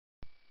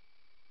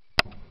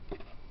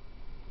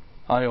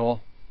Hi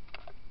all.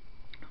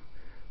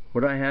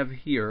 What I have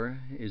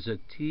here is a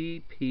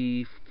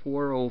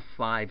TP4056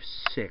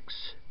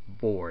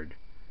 board.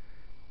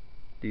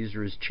 These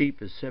are as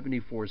cheap as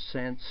 74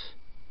 cents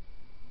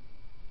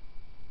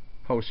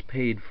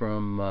postpaid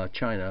from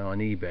China on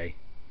eBay.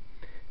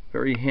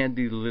 Very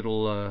handy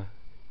little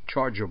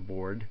charger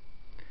board.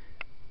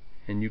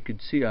 And you can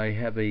see I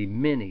have a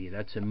mini,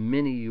 that's a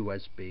mini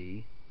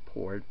USB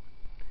port.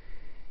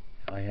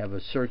 I have a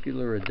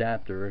circular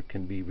adapter, it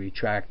can be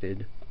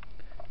retracted.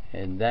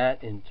 And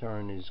that in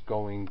turn is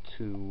going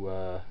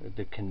to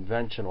the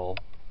conventional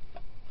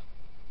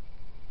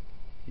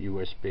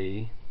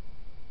USB,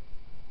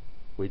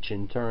 which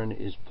in turn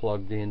is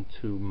plugged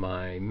into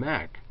my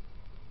Mac.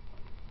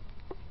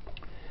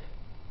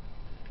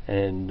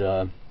 And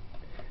this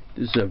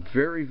is a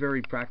very,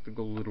 very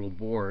practical little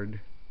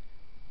board.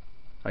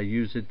 I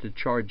use it to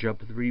charge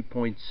up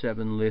 3.7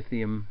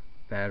 lithium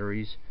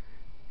batteries,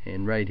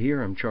 and right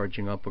here I'm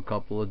charging up a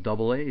couple of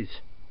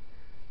AA's.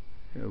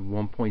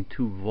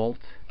 1.2 volt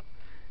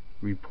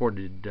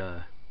reported.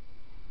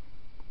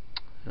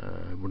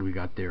 What do we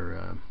got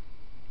there?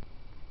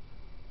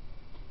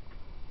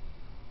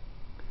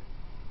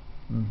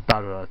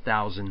 About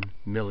 1,000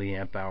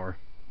 milliamp hour,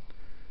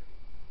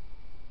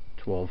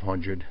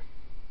 1200.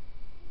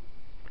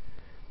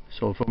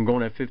 So if I'm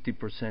going at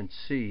 50%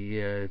 C,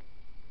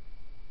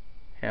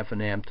 half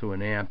an amp to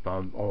an amp,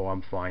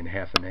 I'm fine.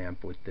 Half an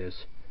amp with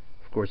this.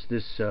 Of course,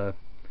 this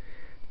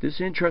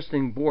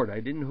interesting board, I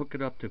didn't hook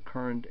it up to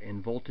current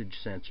and voltage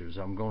sensors.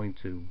 I'm going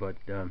to, but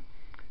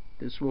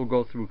this will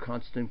go through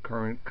constant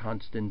current,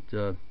 constant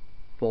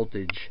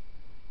voltage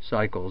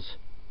cycles,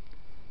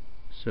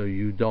 so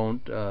you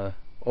don't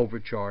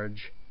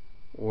overcharge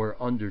or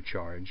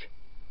undercharge.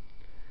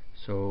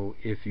 So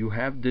if you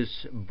have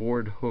this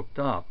board hooked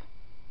up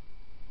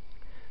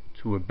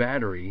to a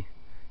battery,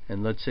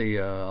 and let's say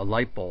a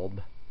light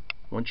bulb,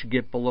 once you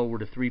get below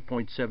the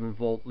 3.7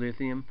 volt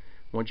lithium,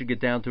 once you get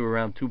down to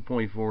around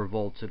 2.4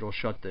 volts, it'll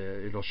shut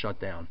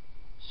down,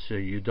 so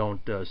you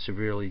don't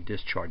severely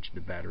discharge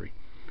the battery.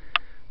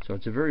 So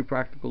it's a very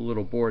practical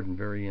little board and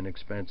very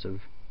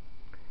inexpensive,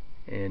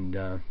 and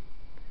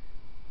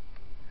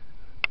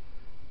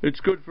it's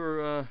good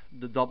for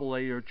the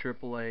AA or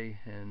AAA,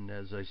 and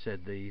as I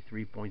said, the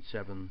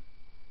 3.7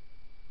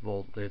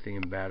 volt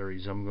lithium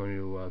batteries. I'm going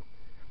to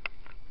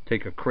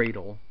take a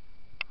cradle,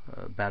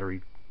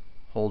 battery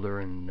holder,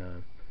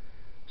 and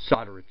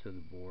solder it to the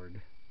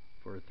board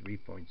for a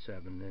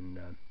 3.7, and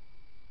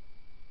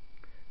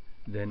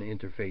then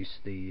interface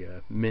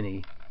the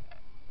mini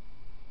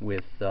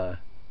with the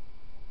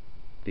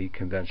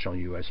conventional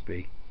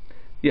USB.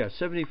 Yeah,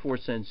 74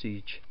 cents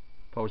each,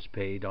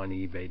 postpaid on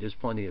eBay. There's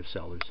plenty of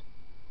sellers.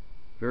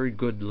 Very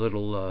good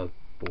little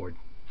board.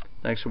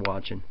 Thanks for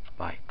watching.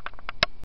 Bye.